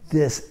give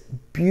this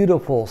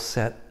beautiful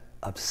set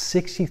of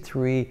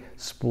 63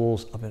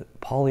 spools of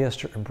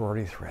polyester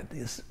embroidery thread.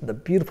 The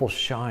beautiful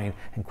shine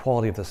and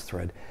quality of this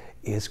thread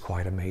is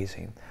quite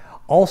amazing.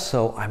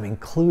 Also, I'm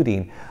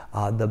including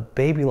the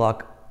Baby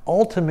Lock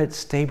Ultimate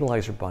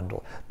Stabilizer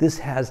Bundle. This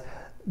has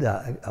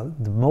the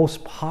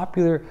most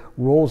popular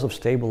rolls of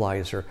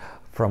stabilizer,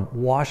 from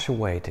wash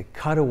away to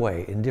cut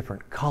away, in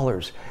different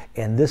colors,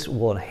 and this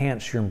will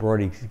enhance your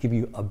embroidery to give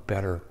you a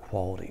better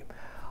quality.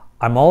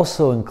 I'm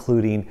also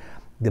including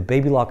the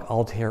Baby Lock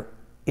Altair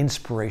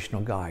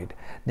Inspirational Guide.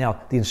 Now,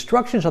 the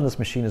instructions on this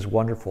machine is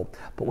wonderful,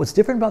 but what's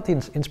different about the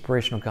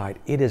Inspirational Guide,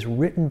 it is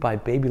written by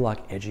Baby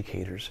Lock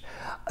educators,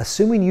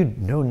 assuming you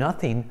know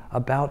nothing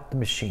about the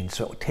machine.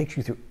 So it takes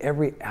you through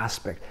every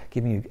aspect,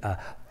 giving you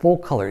full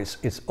color.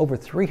 It's over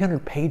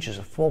 300 pages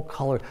of full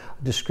color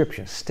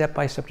description,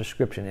 step-by-step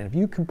description. And if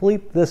you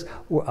complete this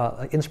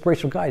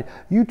Inspirational Guide,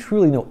 you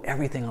truly know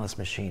everything on this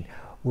machine.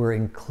 We're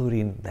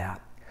including that.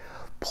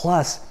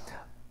 Plus,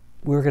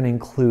 we're going to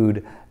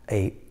include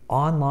a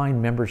online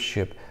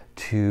membership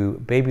to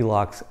Baby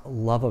Lock's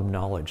Love of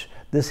Knowledge.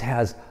 This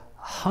has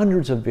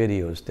hundreds of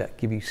videos that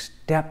give you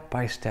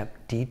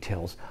step-by-step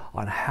details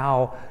on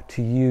how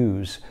to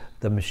use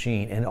the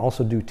machine and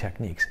also do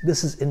techniques.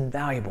 This is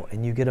invaluable,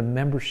 and you get a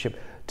membership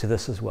to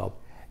this as well.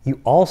 You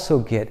also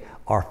get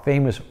our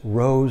famous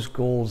rose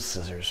gold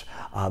scissors.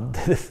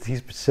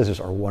 These scissors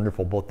are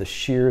wonderful, both the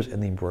shears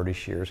and the embroidery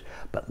shears.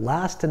 But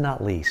last and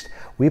not least,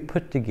 we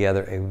put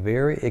together a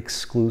very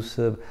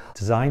exclusive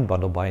design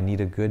bundle by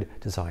Anita Good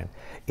Design.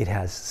 It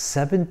has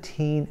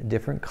 17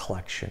 different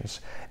collections,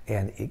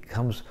 and it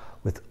comes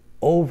with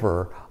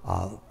over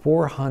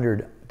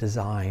 400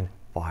 design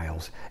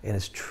files, and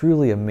it's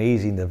truly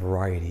amazing the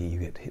variety you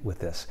get with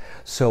this.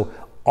 So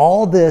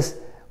all this,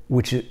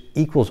 which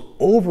equals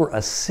over a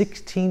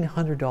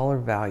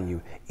 $1,600 value,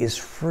 is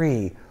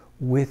free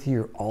with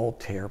your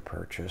Altair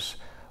purchase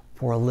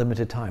for a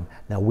limited time.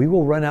 Now, we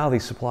will run out of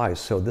these supplies,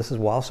 so this is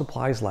while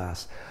supplies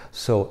last.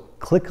 So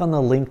click on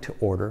the link to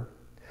order,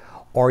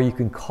 or you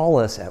can call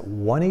us at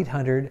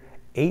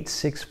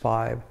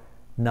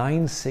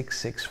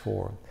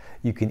 1-800-865-9664.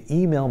 You can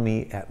email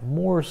me at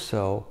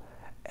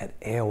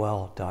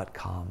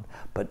moreso@aol.com.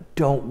 But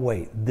don't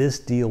wait, this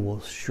deal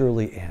will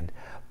surely end.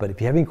 But if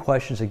you have any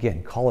questions,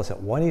 again, call us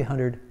at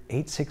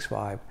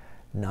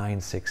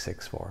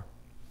 1-800-865-9664.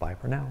 Bye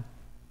for now.